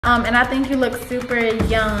And I think you look super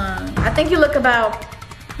young. I think you look about,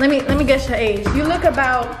 let me guess your age. You look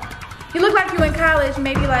like you in college,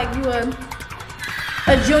 maybe like you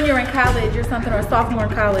a junior in college or something, or a sophomore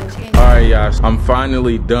in college. All right, y'all, I'm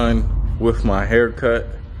finally done with my haircut.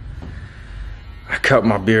 I cut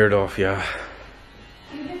my beard off, y'all.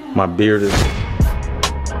 My beard is...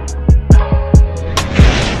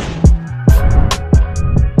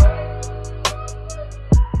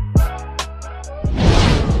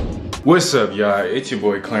 What's up, y'all? It's your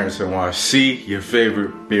boy ClarenceNYC, your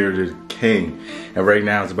favorite bearded king. And right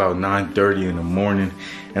now it's about 9:30 in the morning,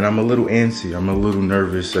 and I'm a little antsy. I'm a little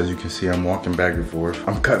nervous. As you can see, I'm walking back and forth.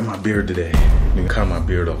 I'm cutting my beard today. I'm gonna cut my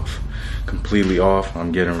beard off. Completely off.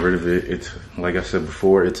 I'm getting rid of it. It's, like I said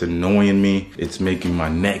before, it's annoying me. It's making my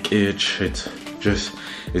neck itch. It's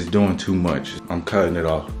doing too much. I'm cutting it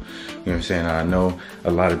off. You know what I'm saying? I know a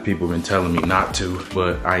lot of people have been telling me not to,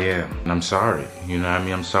 but I am. And I'm sorry. You know what I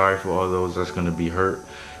mean? I'm sorry for all those that's gonna be hurt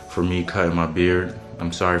for me cutting my beard.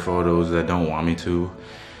 I'm sorry for all those that don't want me to,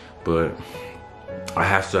 but I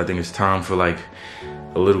have to. I think it's time for like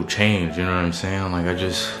a little change. You know what I'm saying? Like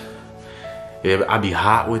I be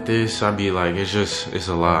hot with this. I be like, it's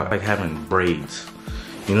a lot. Like having braids.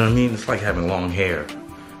 You know what I mean? It's like having long hair,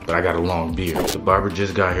 but I got a long beard. The barber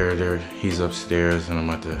just got here there. He's upstairs, and I'm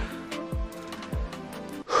about to...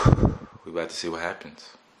 We about to see what happens.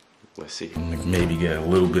 Let's see. Maybe get a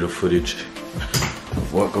little bit of footage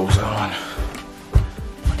of what goes on.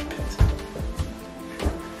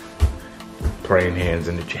 Praying hands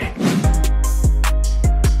in the chat.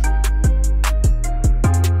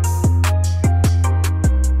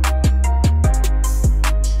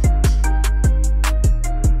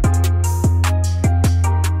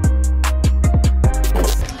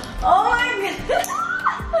 Oh my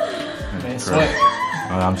god! Man, sweat.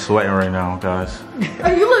 I'm sweating right now, guys.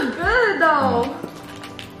 Oh, you look good though.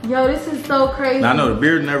 Yo, this is so crazy. Now, I know the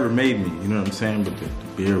beard never made me, you know what I'm saying? But the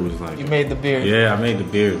beard was like... You made the beard. Yeah, I made the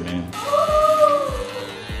beard, man.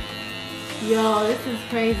 Yo, this is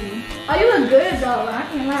crazy. Oh, you look good though, I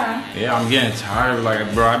can't lie. Yeah, I'm getting tired.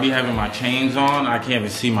 Like, bro, I be having my chains on. I can't even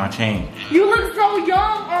see my chain. You look so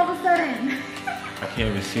young all of a sudden. I can't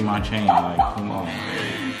even see my chain. Like, come on,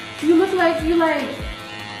 baby. You look like you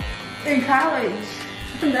in college.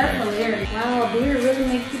 That's hilarious. Wow, beard really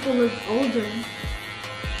makes people look older.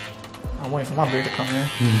 I'm waiting for my beard to come in.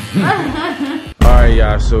 All right,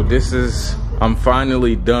 y'all, so I'm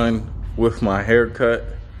finally done with my haircut.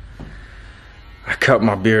 I cut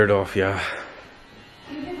my beard off, y'all.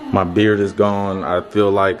 My beard is gone. I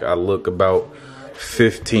feel like I look about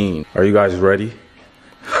 15. Are you guys ready?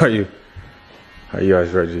 Are you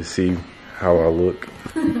guys ready to see how I look?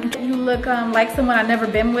 You look like someone I've never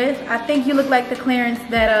been with. I think you look like the Clarence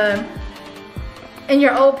that in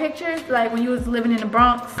your old pictures, like when you was living in the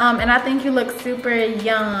Bronx. And I think you look super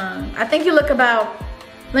young. I think you look about,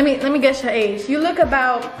 let me guess your age. You look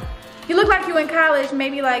like you in college,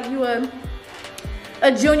 maybe like you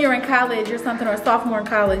a junior in college or something, or a sophomore in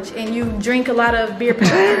college, and you drink a lot of beer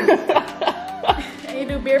parties. And you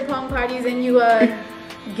do beer pong parties, and you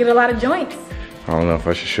get a lot of joints. I don't know if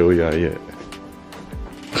I should show y'all yet.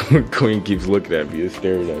 Queen keeps looking at me and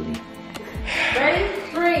staring at me. Ready?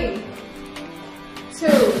 3, 2,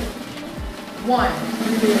 1.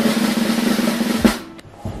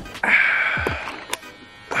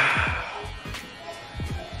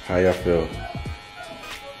 How y'all feel?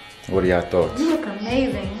 What are y'all thoughts? You look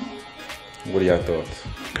amazing. What are y'all thoughts?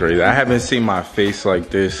 Crazy. I haven't seen my face like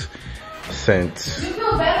this since... You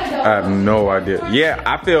feel better though. I have no idea. Yeah,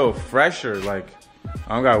 I feel fresher. Like,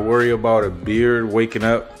 I don't gotta worry about a beard waking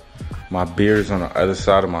up. My beard's on the other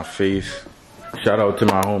side of my face. Shout out to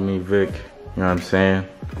my homie Vic. You know what I'm saying?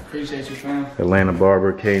 Appreciate you, fam. Atlanta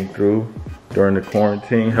barber came through during the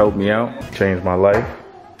quarantine, helped me out, changed my life.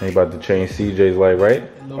 He about to change CJ's life, right?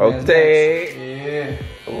 Okay.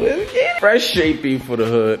 Yeah. Let's get fresh shaping for the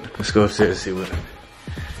hood. Let's go upstairs and see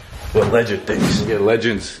what Legend thinks. Get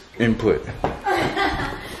Legend's input.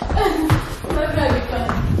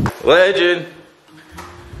 Legend.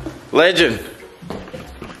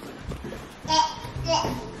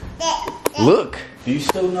 Look. Do you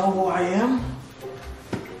still know who I am?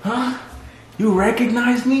 Huh? You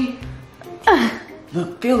recognize me?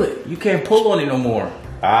 Look, feel it. You can't pull on it no more.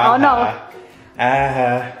 Oh no.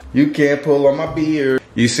 You can't pull on my beard.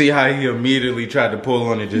 You see how he immediately tried to pull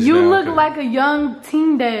on it just now? You look like a young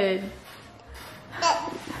teen dad.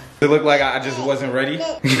 Does it look like I just wasn't ready?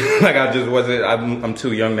 Like I just wasn't, I'm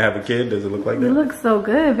too young to have a kid? Does it look like that? You look so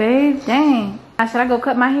good, babe. Dang. Should I go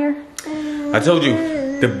cut my hair? I told you,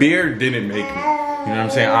 the beard didn't make me. You know what I'm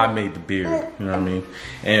saying? I made the beard. You know what I mean?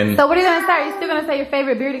 And So what are you gonna start? You still gonna say your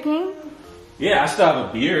favorite bearded king? yeah, I still have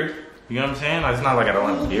a beard. You know what I'm saying? It's not like I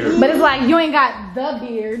don't have a beard. But it's like you ain't got the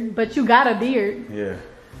beard, but you got a beard. Yeah.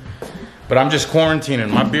 But I'm just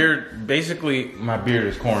quarantining. My beard, basically, my beard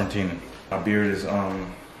is quarantining. My beard is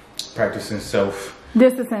practicing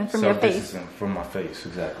Distancing from your face. self-distancing from my face,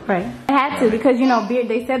 exactly. Right. I had to because you know beard.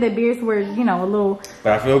 They said that beards were a little.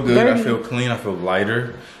 But I feel good. dirty. I feel clean. I feel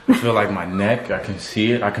lighter. I feel like my neck. I can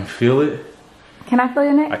see it. I can feel it. Can I feel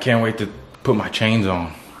your neck? I can't wait to put my chains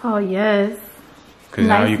on. Oh yes. Cause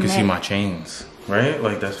now Nice you can see neck. my chains, right?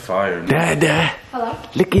 Like that's fire. Dad, Hello.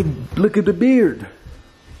 look at the beard.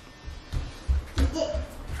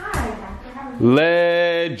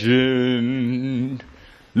 Legend,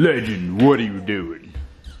 what are you doing?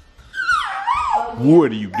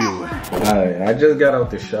 What are you doing? Alright, I just got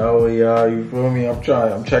out the shower, y'all. You feel me? I'm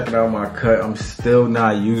checking out my cut. I'm still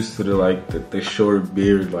not used to the short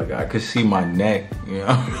beard. Like I could see my neck, you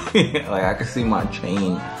know? Like I could see my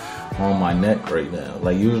chain on my neck right now.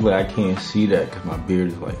 Like usually I can't see that because my beard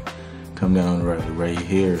is like come down right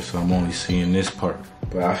here, so I'm only seeing this part.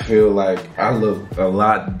 But I feel like I look a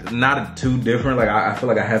lot, not too different. Like I feel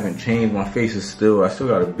like I haven't changed. My face is I still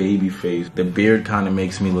got a baby face. The beard kind of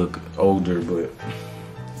makes me look older, but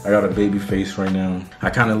I got a baby face right now. I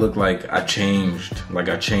kind of look like I changed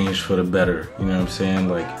for the better. You know what I'm saying?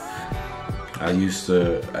 Like I used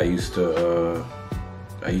to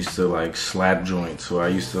like slap joints, or I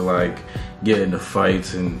used to like get into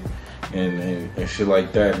fights and shit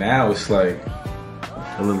like that. Now it's like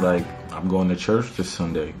I look like I'm going to church this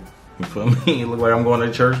Sunday. You feel me? It look like I'm going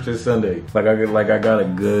to church this Sunday. Like I got a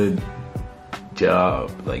good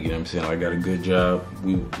job. Like, you know what I'm saying? I got a good job.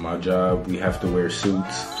 My job, we have to wear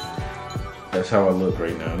suits. That's how I look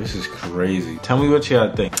right now. This is crazy. Tell me what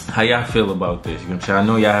y'all think. How y'all feel about this? You know what I'm saying? I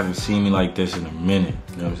know y'all haven't seen me like this in a minute.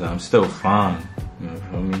 You know what I'm saying? I'm still fine. You know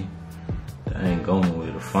what I mean? That ain't going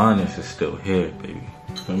nowhere. The fineness is still here, baby.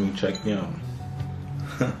 Let me check me out.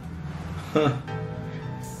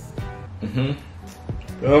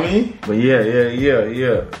 Feel me? But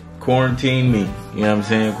yeah. Quarantine me. You know what I'm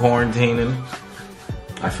saying? Quarantining.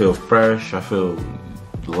 I feel fresh. I feel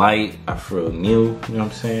light. I feel new. You know what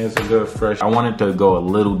I'm saying? It's a good fresh. I want it to go a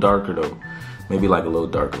little darker though. Maybe like a little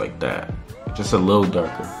darker like that. Just a little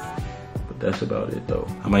darker. But that's about it though.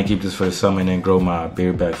 I might keep this for the summer and then grow my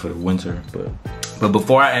beard back for the winter. But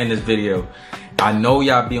before I end this video, I know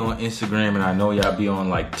y'all be on Instagram and I know y'all be on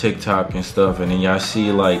like TikTok and stuff, and then y'all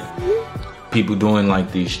see like people doing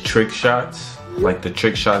like these trick shots, like the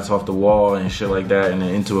trick shots off the wall and shit like that, and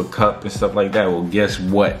then into a cup and stuff like that. Well, guess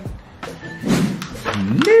what?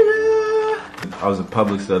 I was at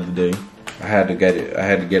Publix the other day. I had to get it.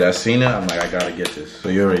 I seen it. I'm like, I gotta get this. So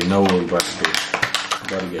you already know what we're about to do. I'm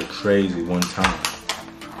about to get crazy one time.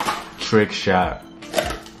 Trick shot.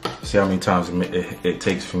 See how many times it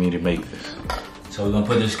takes for me to make this. So we're gonna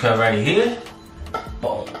put this cup right here.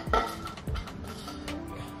 Boom.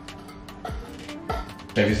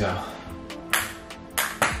 Check this out.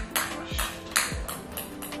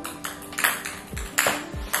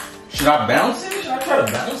 Should I bounce it? Should I try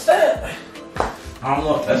to bounce that? I don't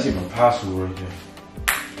know if that's even possible right there.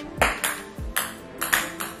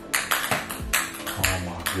 Oh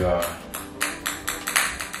my God.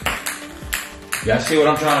 Y'all see what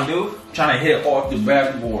I'm trying to do? I'm trying to hit off the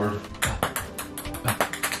backboard.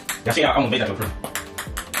 Y'all see, I'm gonna make that look pretty.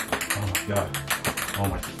 Oh my God. Oh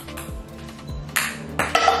my God.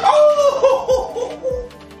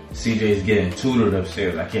 CJ's getting tutored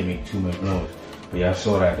upstairs. I can't make too much noise. But yeah, I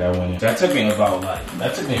saw that went in. That took me about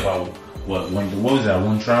what was that,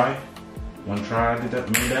 one try? One try I made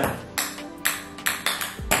that?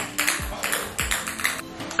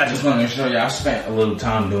 I just wanted to show y'all, I spent a little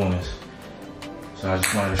time doing this. So I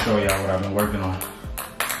just wanted to show y'all what I've been working on.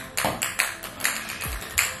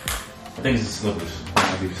 I think it's the slippers.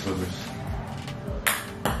 Might be the slippers.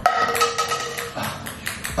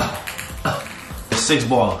 There's 6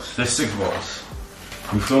 balls. There's 6 balls.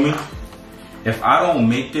 You feel me? If I don't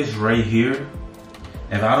make this right here,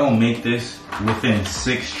 if I don't make this within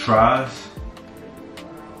 6 tries,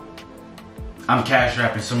 I'm cash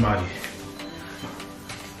rapping somebody.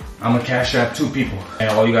 I'm gonna cash rap 2 people.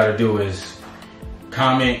 And all you gotta do is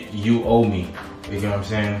comment, you owe me. You get what I'm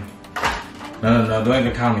saying? No, don't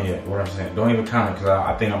even comment yet, what I'm saying. Don't even comment, because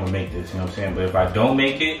I think I'm gonna make this, you know what I'm saying? But if I don't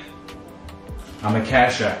make it, I'm gonna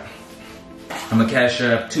cash rap. I'm gonna cash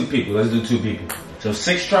rap 2 people. Let's do 2 people. So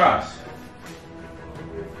 6 tries.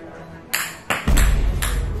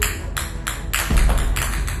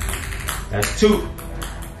 That's 2.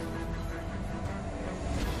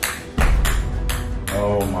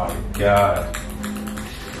 Oh my God.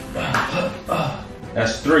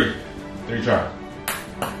 That's 3. 3 tries.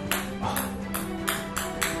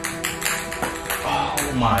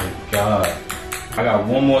 Oh my God. I got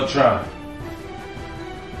one more try.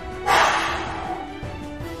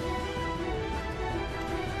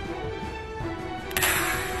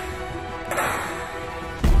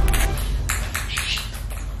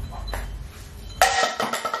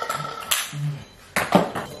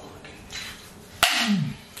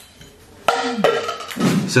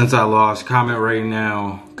 Since I lost, comment right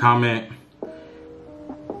now. Comment,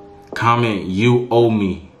 you owe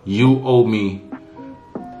me. You owe me.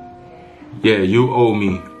 Yeah, you owe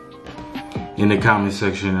me in the comment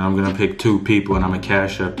section. And I'm gonna pick 2 people and I'm gonna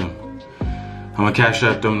cash up them. I'm gonna cash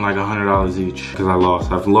up them like $100 each because I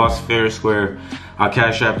lost. I've lost fair and square. I'll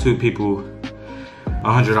cash up 2 people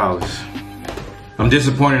 $100. I'm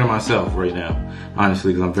disappointed in myself right now,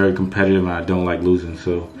 honestly, because I'm very competitive and I don't like losing.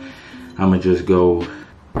 So I'm gonna just go.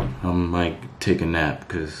 I'm like take a nap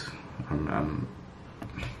because I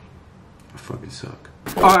fucking suck.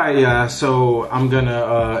 Alright, yeah, so I'm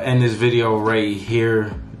gonna end this video right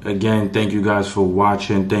here. Again, thank you guys for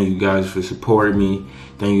watching. Thank you guys for supporting me.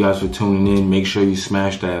 Thank you guys for tuning in. Make sure you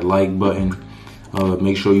smash that like button.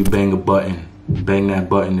 Make sure you bang a button. Bang that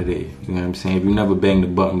button today. You know what I'm saying? If you never banged the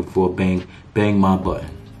button before, bang my button.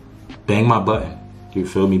 Bang my button. You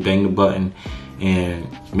feel me? Bang the button. And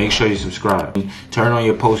make sure you subscribe. Turn on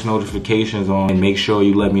your post notifications on and make sure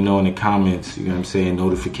you let me know in the comments, you know what I'm saying,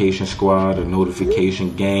 notification squad or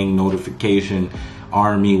notification gang, notification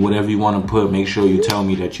army, whatever you want to put. Make sure you tell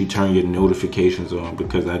me that you turn your notifications on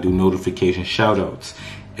because I do notification shout outs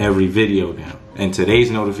every video now. And today's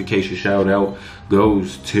notification shout out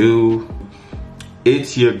goes to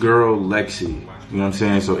It's Your Girl Lexi. You know what I'm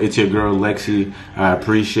saying? So It's Your Girl Lexi. I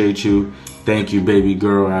appreciate you. Thank you, baby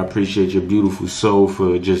girl. I appreciate your beautiful soul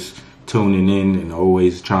for just tuning in and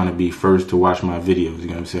always trying to be first to watch my videos. You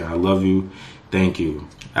know what I'm saying? I love you. Thank you.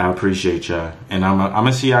 I appreciate y'all. And I'm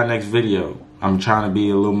gonna see y'all next video. I'm trying to be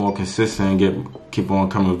a little more consistent and keep on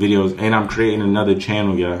coming with videos. And I'm creating another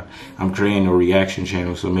channel, y'all. I'm creating a reaction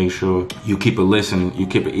channel. So make sure you keep a listen, you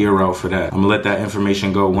keep an ear out for that. I'm gonna let that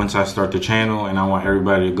information go once I start the channel, and I want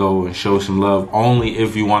everybody to go and show some love. Only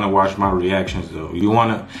if you wanna watch my reactions though. You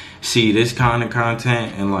wanna see this kind of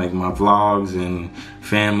content and like my vlogs and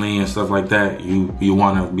family and stuff like that, you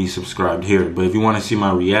wanna be subscribed here. But if you wanna see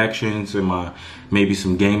my reactions and my maybe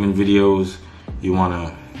some gaming videos, you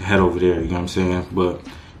wanna head over there, you know what I'm saying? But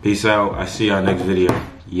peace out. I see y'all next video.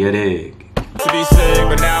 Yeah, dig. To be sick,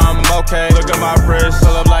 but now I'm okay. Look at my wrist,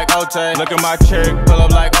 pull up like Ote. Look at my chick, pull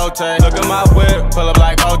up like Ote. Look at my whip, pull up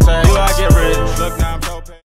like Ote. Do I get rich? Look now.